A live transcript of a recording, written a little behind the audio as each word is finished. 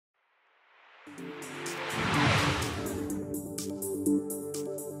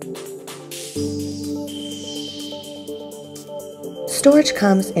Storage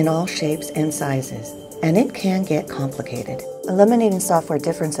comes in all shapes and sizes, and it can get complicated. Eliminating software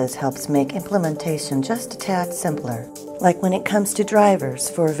differences helps make implementation just a tad simpler, like when it comes to drivers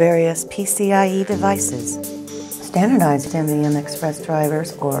for various PCIe devices. Standardized NVM Express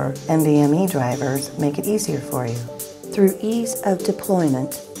drivers or NVMe drivers make it easier for you through ease of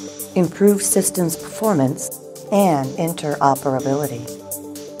deployment, improved systems performance, and interoperability,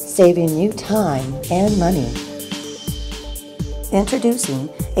 saving you time and money. Introducing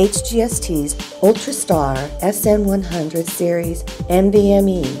HGST's Ultrastar SN100 Series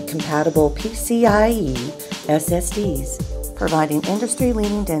NVMe compatible PCIe SSDs, providing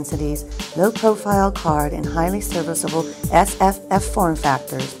industry-leading densities, low-profile card, and highly serviceable SFF form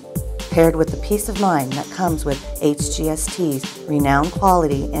factors, paired with the peace of mind that comes with HGST's renowned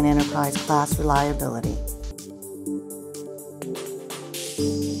quality and enterprise-class reliability.